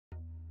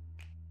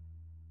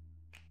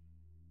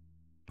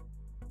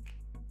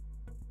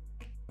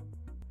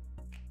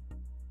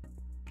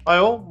Hi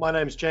all, my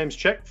name is James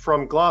Check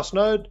from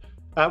Glassnode.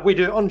 We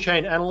do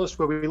on-chain analyst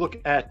where we look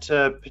at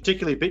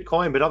particularly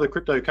Bitcoin, but other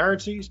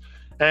cryptocurrencies.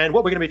 And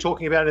what we're going to be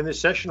talking about in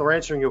this session, or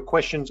answering your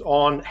questions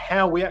on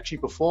how we actually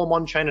perform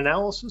on-chain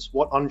analysis,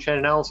 what on-chain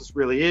analysis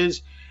really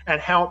is,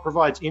 and how it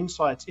provides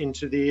insights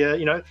into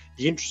the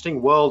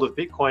interesting world of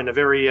Bitcoin, a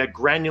very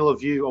granular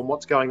view on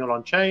what's going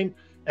on-chain,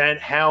 and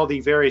how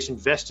the various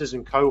investors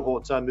and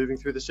cohorts are moving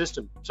through the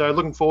system. So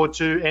looking forward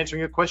to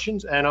answering your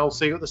questions, and I'll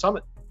see you at the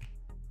summit.